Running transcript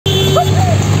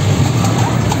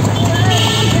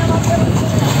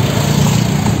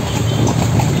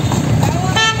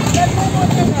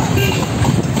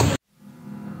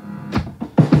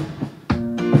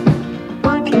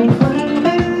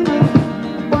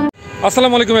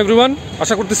আসসালামু আলাইকুম এভরিওয়ান,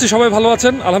 আশা করতেছি সবাই ভালো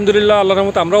আছেন। আলহামদুলিল্লাহ, আল্লাহর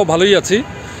রহমতে আমরাও ভালোই আছি।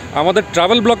 আমাদের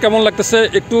ট্রাভেল ব্লগ কেমন লাগতেছে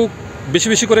একটু বেশি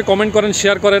বেশি করে কমেন্ট করেন,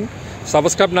 শেয়ার করেন।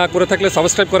 সাবস্ক্রাইব না করে থাকলে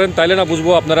সাবস্ক্রাইব করেন, তাইলে না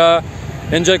বুঝবো আপনারা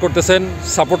এনজয় করতেছেন,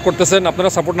 সাপোর্ট করতেছেন। আপনারা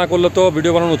সাপোর্ট না করলে তো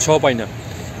ভিডিও বানানোর উৎসাহ পাই না।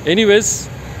 এনিওয়েজ,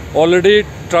 অলরেডি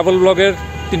ট্রাভেল ব্লগের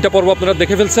 3টা পর্ব আপনারা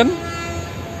দেখে ফেলছেন।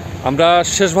 আমরা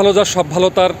শেষ ভালো যা সব ভালো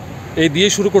তার এই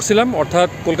দিয়েই শুরু করছিলাম, অর্থাৎ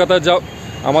কলকাতায় যা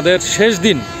আমাদের শেষ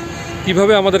দিন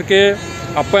কিভাবে আমাদেরকে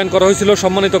আপ্যায়ন করা হয়েছিল,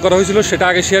 সম্মানিত করা হয়েছিল, সেটা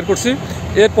আগে শেয়ার করছি।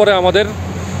 এরপরে আমাদের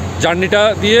জার্নিটা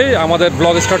দিয়ে আমাদের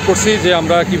ব্লগ স্টার্ট করছি, যে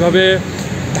আমরা কিভাবে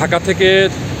ঢাকা থেকে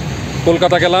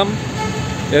কলকাতা গেলাম।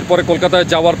 এরপরে কলকাতায়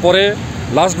যাওয়ার পরে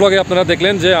লাস্ট ব্লগে আপনারা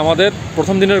দেখলেন যে আমাদের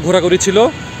প্রথম দিনের ঘোরাঘুরি ছিল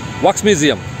ওয়াক্স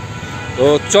মিউজিয়াম। তো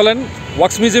চলেন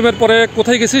ওয়াক্স মিউজিয়ামের পরে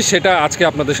কোথায় গেছি সেটা আজকে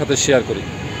আপনাদের সাথে শেয়ার করি।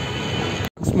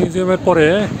 ওয়াক্স মিউজিয়ামের পরে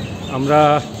আমরা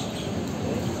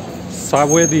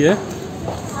সাবওয়ে দিয়ে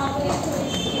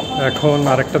এখন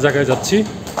আরেকটা জায়গায় যাচ্ছি।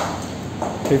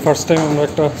 এই ফার্স্ট টাইম আমরা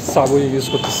একটা সাবওয়ে ইউজ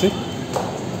করতেছি।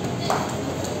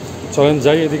 চলেন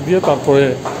যাই এদিক দিয়ে, তারপরে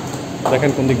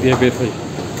দেখেন কোন দিক দিয়ে বের হই।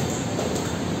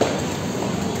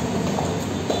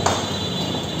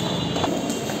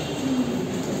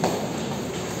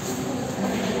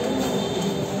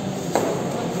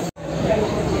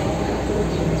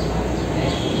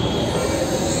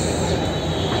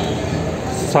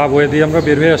 সাবওয়ে দিয়ে আমরা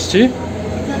বের হয়ে আসছি।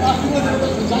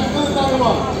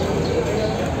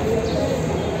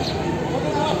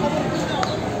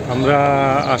 আমরা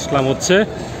আসলাম হচ্ছে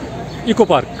ইকো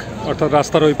পার্ক, অর্থাৎ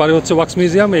রাস্তার ওই পারে হচ্ছে ওয়াক্স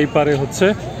মিউজিয়াম, এই পারে হচ্ছে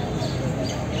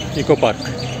ইকো পার্ক।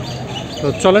 তো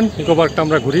চলেন ইকো পার্কটা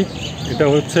আমরা ঘুরি। এটা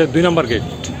হচ্ছে 2 নম্বর গেট।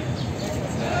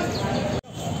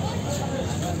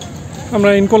 আমরা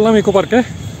ইন করলাম ইকো পার্কে।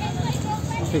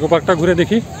 ইকো পার্কটা ঘুরে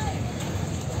দেখি,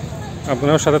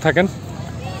 আপনারাও সাথে থাকেন।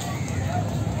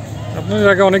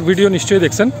 আপনার আগে অনেক ভিডিও নিশ্চয়ই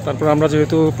দেখছেন, তারপর আমরা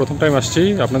যেহেতু প্রথম টাইম আসছি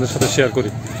আপনাদের সাথে শেয়ার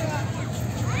করি।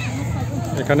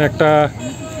 এখানে একটা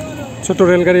ছোট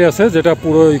রেলগাড়ি আছে যেটা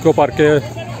পুরো ইকো পার্কে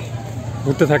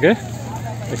ঘুরতে থাকে।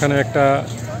 এখানে একটা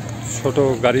ছোট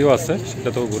গাড়িও আছে,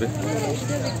 সেটাতেও ঘুরে।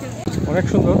 অনেক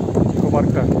সুন্দর ইকো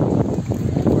পার্কটা,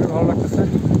 খুবই ভালো লাগতেছে।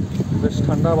 বেশ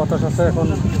ঠান্ডা বাতাস আছে, এখন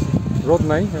রোদ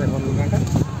নাই। এখন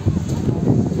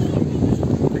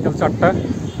বিকাল 4টা,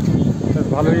 বেশ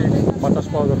ভালোই বাতাস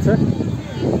পাওয়া যাচ্ছে,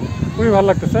 খুবই ভালো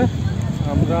লাগতেছে।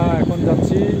 আমরা এখন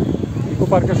যাচ্ছি ইকো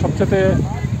পার্কের সবচেয়ে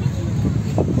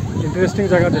ইন্টারেস্টিং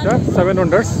জায়গা যেটা 7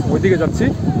 ওয়ান্ডার্স, ওইদিকে যাচ্ছি।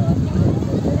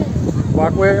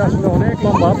 ওয়াকওয়ে আসলে অনেক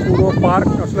লম্বা, পুরো পার্ক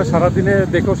আসলে সারাদিনে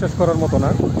দেখেও শেষ করার মতো না,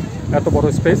 এত বড়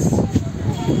স্পেস।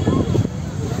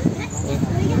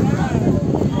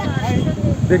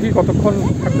 দেখি কতক্ষণ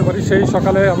থাকতে পারি। সেই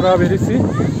সকালে আমরা বেরিয়েছি,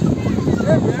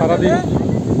 সারাদিন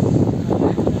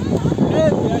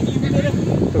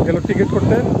তো গেল টিকিট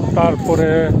করতে। তারপরে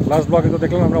লাস্ট ব্লগে তো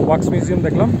দেখলাম আমরা ওয়াক্স মিউজিয়াম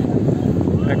দেখলাম।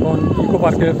 এখন ইকো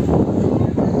পার্কের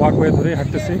ওয়াকওয়ে ধরেই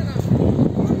হাঁটতেছি।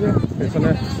 পেছনে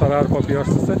সারা আর কপি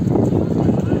আসতেছে,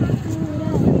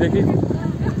 দেখি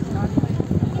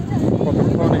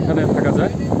কতক্ষণ এখানে থাকা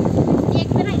যায়।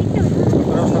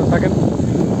 আপনারাও সাথে থাকেন।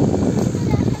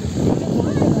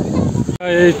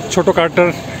 এই ছোট কারটার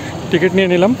টিকিট নিয়ে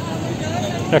নিলাম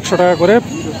 100 টাকা করে।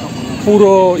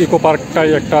 পুরো ইকো পার্কটাই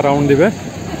একটা রাউন্ড দিবে।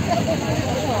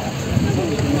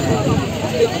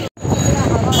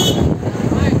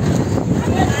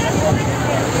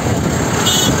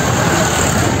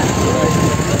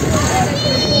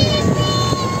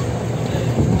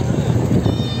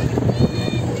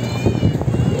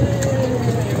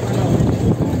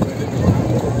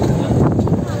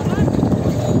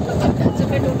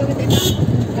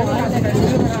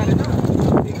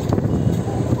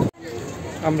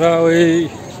 আমরা ওই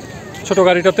ছোট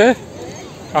গাড়িটাতে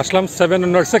আসলাম 7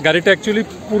 ওয়ান্ডার্সে। গাড়িটা অ্যাকচুয়ালি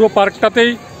পুরো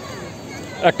পার্কটাতেই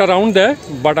একটা রাউন্ড দেয়,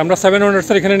 বাট আমরা 7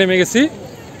 ওয়ান্ডার্সের এখানে নেমে গেছি।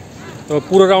 তো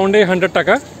পুরো রাউন্ডেই 100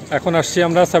 টাকা। এখন আসছি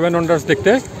আমরা 7 ওয়ান্ডার্স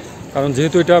দেখতে, কারণ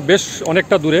যেহেতু এটা বেশ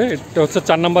অনেকটা দূরে। এটা হচ্ছে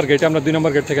 4 নম্বর গেটে, আমরা 2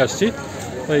 নম্বর গেট থেকে আসছি।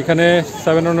 তো এখানে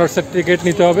 7 ওয়ান্ডার্সের টিকিট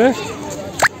নিতে হবে।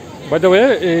 বাই দ্য ওয়ে,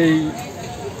 এই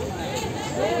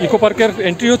ইকো পার্কের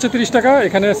এন্ট্রি হচ্ছে 30 টাকা,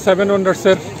 এখানে 7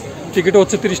 ওয়ান্ডার্সের টিকিটও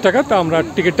হচ্ছে 30 টাকা। তা আমরা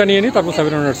টিকিটটা নিয়ে নিই, তারপর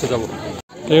 7 ওয়ান্ডার্সে যাবো।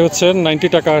 এই হচ্ছে 90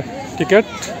 টাকার টিকিট।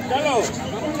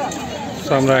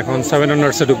 তো আমরা এখন 7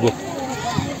 ওয়ান্ডার্সে ঢুকবো।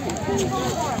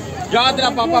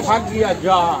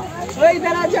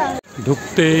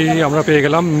 ঢুকতেই আমরা পেয়ে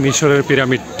গেলাম মিশরের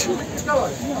পিরামিড।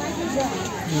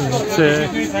 হচ্ছে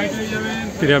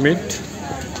পিরামিড।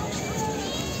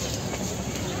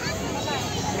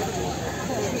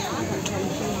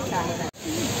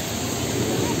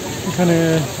 এখানে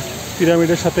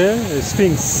পিরামিডের সাথে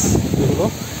স্ফিংস, যেগুলো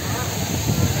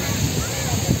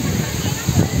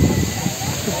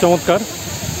খুব চমৎকার।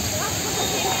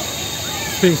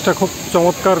 স্ফিংসটা খুব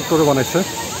চমৎকার করে বানাইছে।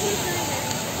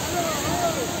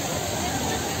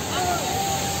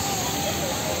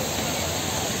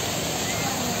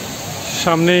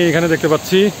 সামনে এখানে দেখতে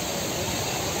পাচ্ছি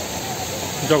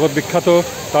জগৎ বিখ্যাত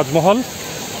তাজমহল।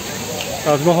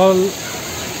 তাজমহল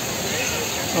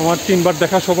আমার 3বার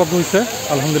দেখা সৌভাগ্য হয়েছে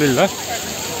আলহামদুলিল্লাহ।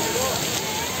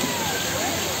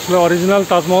 আসলে অরিজিনাল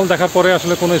তাজমহল দেখার পরে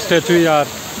আসলে কোনো স্ট্যাচুই আর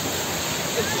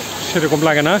সেরকম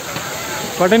লাগে না,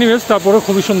 বাট এনিওয়েজ তারপরেও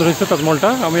খুবই সুন্দর হয়েছে তাজমহলটা।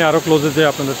 আমি আরও ক্লোজে যেয়ে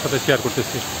আপনাদের সাথে শেয়ার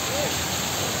করতেছি।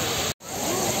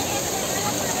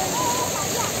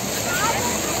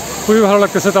 খুবই ভালো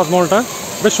লাগতেছে, তাজমহলটা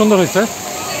বেশ সুন্দর হয়েছে।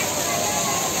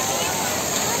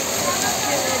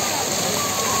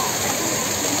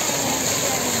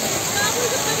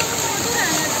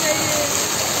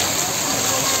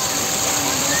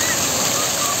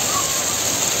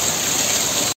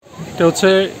 এটা হচ্ছে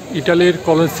ইটালির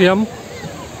কলোসিয়াম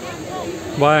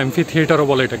বা অ্যাম্ফি থিয়েটারও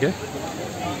বলে এটাকে।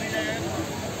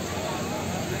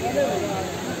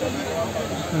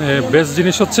 বেস্ট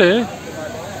জিনিস হচ্ছে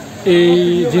এই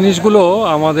জিনিসগুলো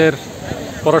আমাদের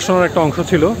পড়াশোনার একটা অংশ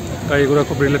ছিল, তাই এগুলো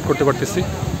খুব রিলেট করতে পারতেছি।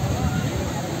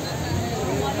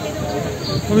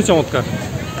 খুবই চমৎকার।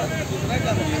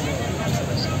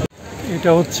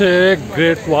 এটা হচ্ছে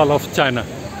গ্রেট ওয়াল অফ চায়না।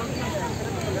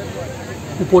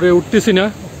 উপরে উঠতেছি না,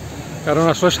 কারণ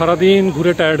আসলে সারাদিন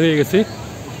ঘুরে টায়ার্ড হয়ে গেছি।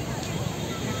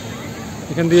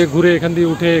 এখান দিয়ে ঘুরে, এখান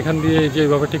দিয়ে উঠে, এখান দিয়ে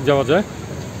যেভাবে ঠিক যাওয়া যায়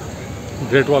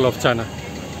গ্রেট ওয়াল অফ চায়না।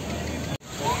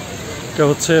 এটা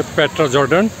হচ্ছে পেট্রা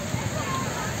জর্ডান।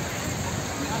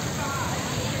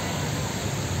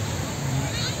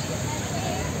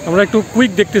 আমরা একটু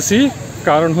কুইক দেখতেছি,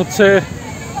 কারণ হচ্ছে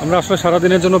আমরা আসলে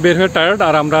সারাদিনের জন্য বের হয়ে টায়ার্ড।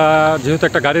 আর আমরা যেহেতু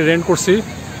একটা গাড়ি রেন্ট করছি,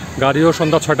 গাড়িও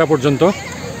সন্ধ্যা 6টা পর্যন্ত,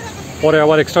 পরে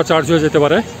আবার এক্সট্রা চার্জ হয়ে যেতে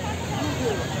পারে।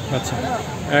 আচ্ছা,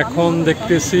 এখন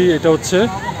দেখতেছি এটা হচ্ছে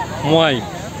মোয়াই।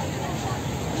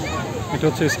 এটা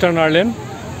হচ্ছে eastern Ireland,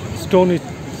 stone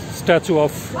statue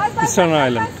of eastern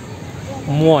Ireland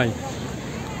মোয়াই।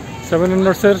 7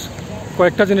 Wonders-এর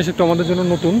কয়েকটা জিনিস একটু আমাদের জন্য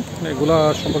নতুন, এগুলা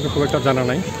সম্পর্কে খুব একটা জানা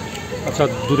নাই। আচ্ছা,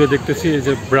 দূরে দেখতেছি এই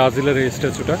যে ব্রাজিলের এই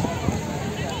স্ট্যাচুটা,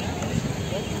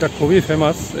 এটা খুবই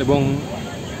ফেমাস এবং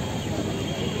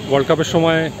ওয়ার্ল্ড কাপের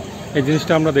সময় এই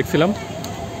জিনিসটা আমরা দেখছিলাম।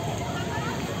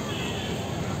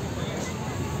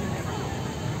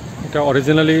 এটা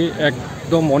অরিজিনালি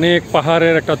একদম অনেক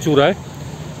পাহাড়ের একটা চূড়ায়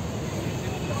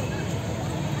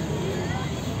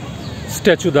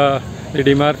স্ট্যাচু দা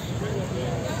রিডিমার।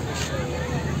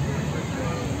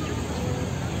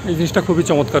 এই জিনিসটা খুবই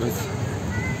চমৎকার হয়েছে।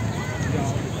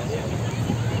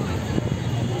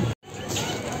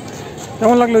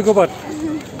 কেমন লাগলো ইকো পার্ক?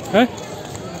 হ্যাঁ,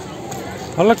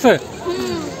 ভালো লাগছে।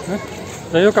 হ্যাঁ,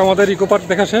 যাই হোক, আমাদের ইকো পার্ক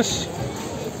দেখা শেষ,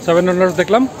 7 Wonders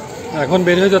দেখলাম, এখন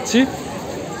বের হয়ে যাচ্ছি।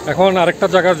 এখন আরেকটা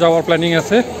জায়গায় যাওয়ার প্ল্যানিং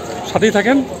আছে, সাথেই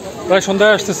থাকেন। প্রায়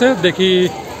সন্ধ্যায় আসতেছে, দেখি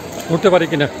ঘুরতে পারি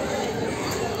কিনা।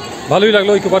 ভালোই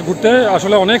লাগলো ইকো পার্ক ঘুরতে,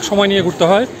 আসলে অনেক সময় নিয়ে ঘুরতে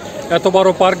হয়। এত বড়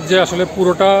পার্ক যে আসলে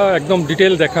পুরোটা একদম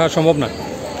ডিটেল দেখা সম্ভব না।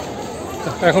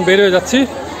 এখন বের হয়ে যাচ্ছি,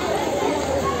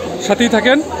 সাথেই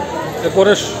থাকেন।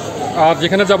 এরপরে আর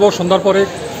যেখানে যাব সন্ধ্যার পরে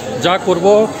যা করব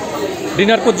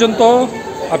ডিনার পর্যন্ত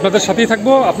আপনাদের সাথেই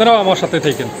থাকবো, আপনারাও আমার সাথে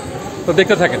থাকেন, তো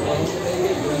দেখতে থাকেন।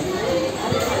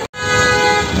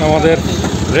 আমাদের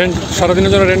রেন্ট,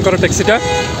 সারাদিনের জন্য রেন্ট করা ট্যাক্সিটা,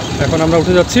 এখন আমরা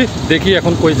উঠে যাচ্ছি, দেখি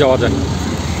এখন কই যাওয়া যায়।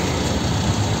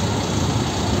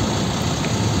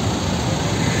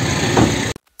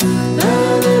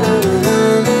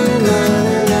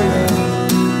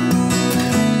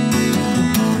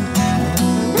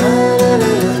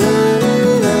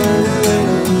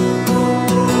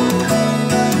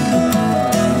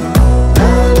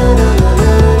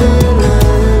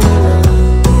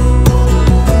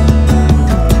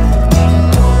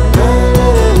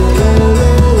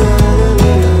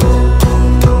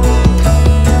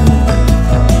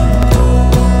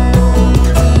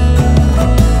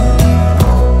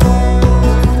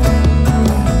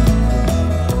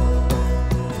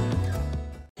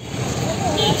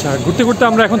 ঘুরতে ঘুরতে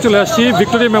আমরা এখন চলে আসছি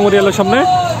ভিক্টোরিয়া মেমোরিয়ালের সামনে।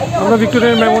 আমরা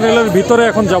ভিক্টোরিয়া মেমোরিয়ালের ভিতরে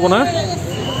এখন যাব না,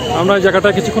 আমরা এই জায়গাটা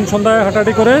কিছুক্ষণ সন্ধ্যায়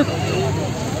হাঁটাহাঁটি করে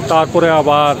তারপরে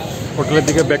আবার হোটেলের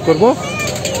দিকে ব্যাক করবো।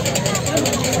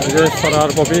 এই যে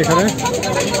সারার পপি, এখানে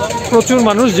প্রচুর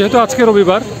মানুষ, যেহেতু আজকে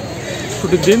রবিবার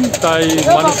ছুটির দিন, তাই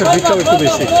মানুষের ভিড়টাও একটু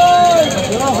বেশি।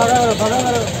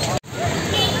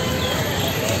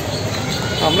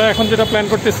 আমরা এখন যেটা প্ল্যান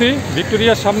করতেছি,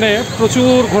 ভিক্টোরিয়ার সামনে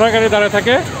প্রচুর ঘোড়াগাড়ি দাঁড়িয়ে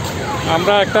থাকে।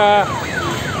 আমরা একটা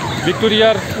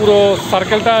ভিক্টোরিয়ার পুরো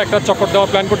সার্কেলটা একটা চক্কর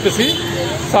দেওয়ার প্ল্যান করতেছি।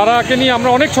 সারাকে নিয়ে আমরা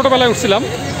অনেক ছোটোবেলায় উঠছিলাম,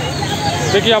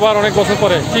 দেখি আবার অনেক বছর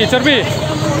পরে। কি চারবি?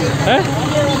 হ্যাঁ,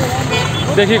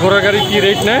 দেখি ঘোড়াগাড়ি কি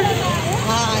রেট নেয়।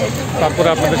 তারপরে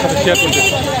আপনাদের সাথে শেয়ার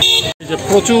করতেছি। এই যে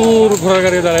প্রচুর ঘোড়ার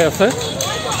গাড়ি দাঁড়ায় আছে,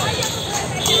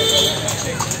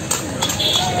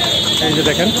 এই যে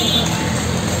দেখেন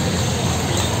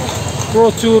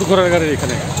প্রচুর ঘোড়ার গাড়ি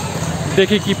এখানে।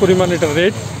 দেখি কি পরিমাণ এটা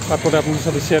রেট, তারপরে আপনাদের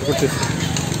সাথে শেয়ার করতেছি।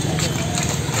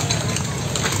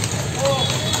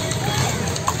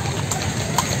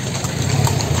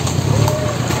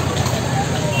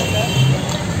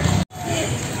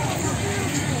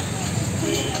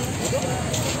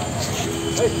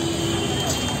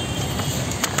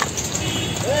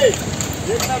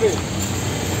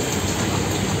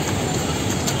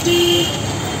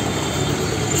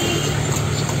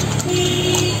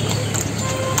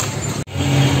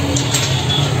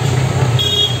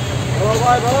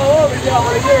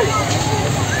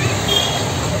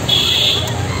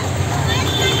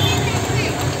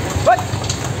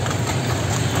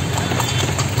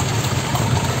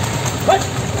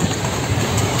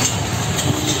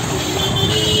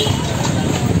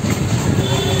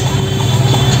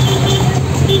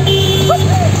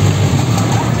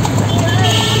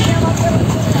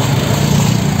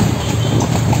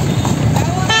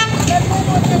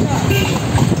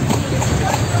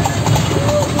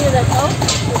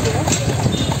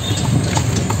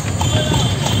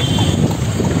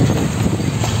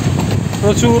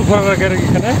 প্রচুর ঘোড়ার গাড়ি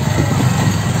এখানে।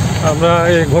 আমরা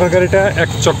এই ঘোড়ার গাড়িটা এক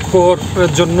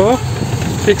চক্করের জন্য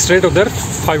ফিক্সড রেট ওদের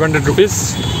 500 রুপিস।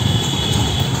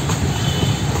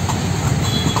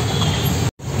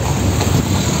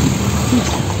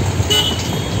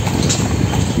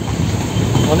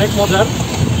 অনেক মজার।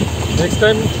 নেক্সট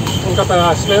টাইম কলকাতা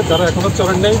আসলে যারা এখনো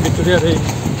চড়েন নেই, ভিক্টোরিয়ার এই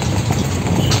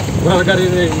ঘোড়ার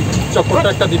গাড়ির এই চক্করটা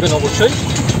একটা দিবেন অবশ্যই।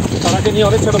 তার আগে নিয়ে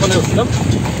অনেক ছোটোবেলায় উঠলাম,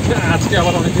 আজকে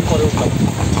আবার অনেকদিন পরে উঠলাম,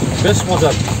 বেশ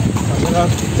মজার। আপনারা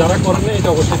যারা করেন এটা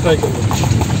অবশ্যই ট্রাই করবেন।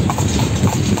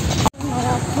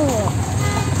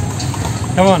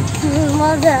 কেমন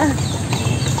মজা?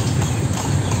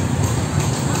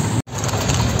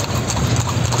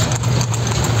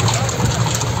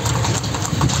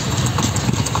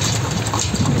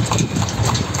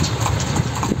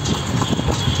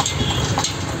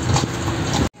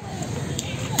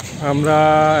 আমরা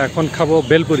এখন খাবো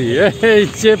বেলপুরি। এই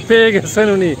যে পেয়ে গেছেন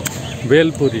উনি,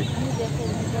 বেলপুরি।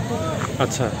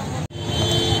 আচ্ছা,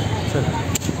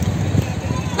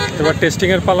 এবার টেস্টিং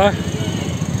এর পালা।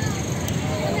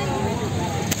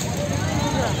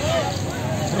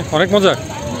 অনেক মজা।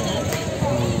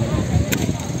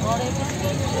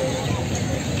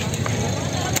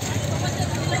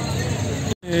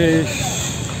 এই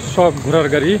সব ঘোড়ার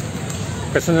গাড়ি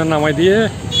প্যাসেঞ্জার নামাই দিয়ে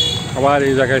আবার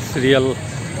এই জায়গায় সিরিয়াল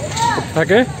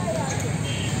থাকে।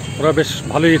 ওরা বেশ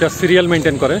ভালোই এটা সিরিয়াল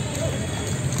মেনটেন করে।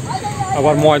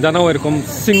 আবার ময়দানেও এরকম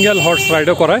সিঙ্গেল হর্স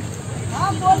রাইডও করায়,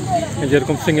 এই যে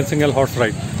এরকম সিঙ্গেল হর্স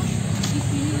রাইড।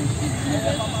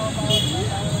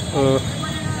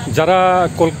 যারা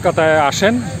কলকাতায়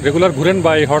আসেন, রেগুলার ঘুরেন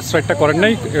বা এই হর্স রাইডটা করেন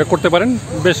নাই, করতে পারেন,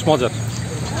 বেশ মজার।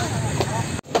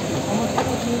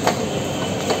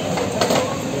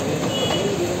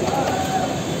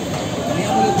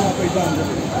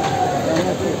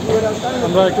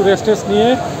 আমরা একটু রেস্ট নিয়ে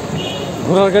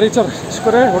ঘোড়ার গাড়ি শেষ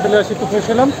করে হোটেলে আসি, একটু ফ্রেশ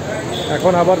হলাম।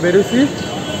 এখন আবার বেরোছি,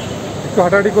 একটু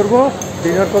হাঁটাহাঁটি করবো,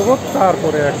 ডিনার করবো,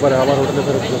 তারপরে একবারে আবার হোটেলে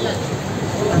ফেরত যাবো।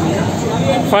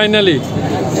 ফাইনালি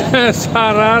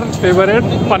সারার ফেভারেট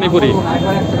পানিপুরি।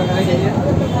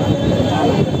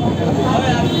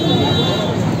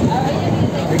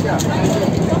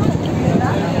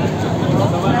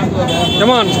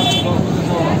 কেমন?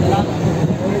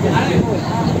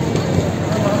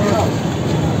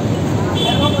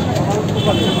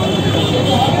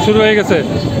 শুরু হয়ে গেছে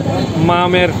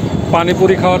মামের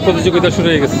পানিপুরি খাওয়ার প্রতিযোগিতা শুরু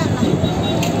হয়ে গেছে।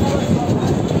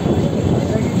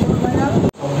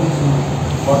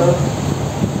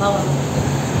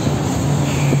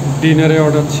 ডিনারে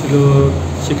অর্ডার ছিল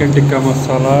চিকেন টিক্কা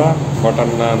মশলা, বাটার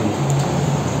নান,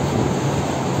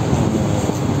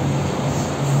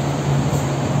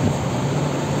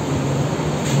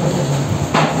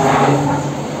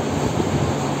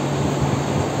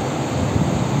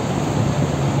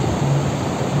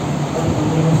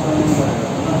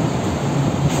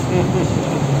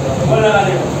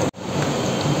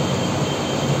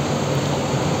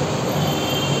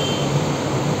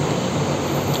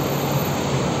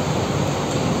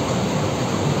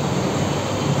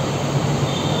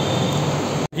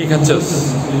 কি খাচ্ছস?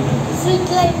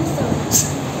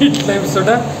 Sweet lime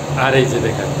soda. আর এই যে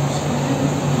দেখেন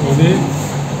উনি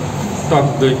টক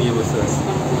দই নিয়ে বসে আছে।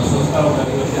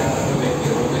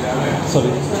 সরি,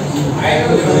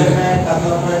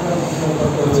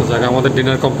 আচ্ছা জায়গা, আমাদের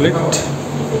dinner complete.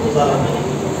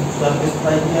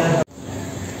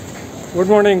 Good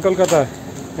morning Kolkata.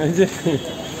 এই যে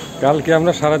কালকে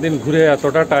আমরা সারাদিন ঘুরে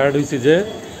এতটা টায়ার্ড হয়েছি যে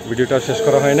ভিডিওটা শেষ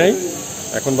করা হয় নাই।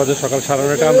 এখন বাজে সকাল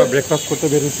 9:30, আমরা ব্রেকফাস্ট করতে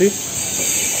বেরোছি।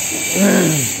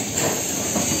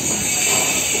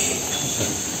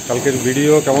 কালকের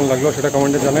ভিডিও কেমন লাগলো সেটা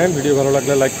কমেন্টে জানান। ভিডিও ভালো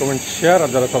লাগলে লাইক কমেন্ট শেয়ার, আর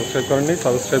যারা সাবস্ক্রাইব করেননি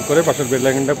সাবস্ক্রাইব করে পাশের বেল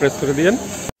আইকনটা প্রেস করে দিয়েন।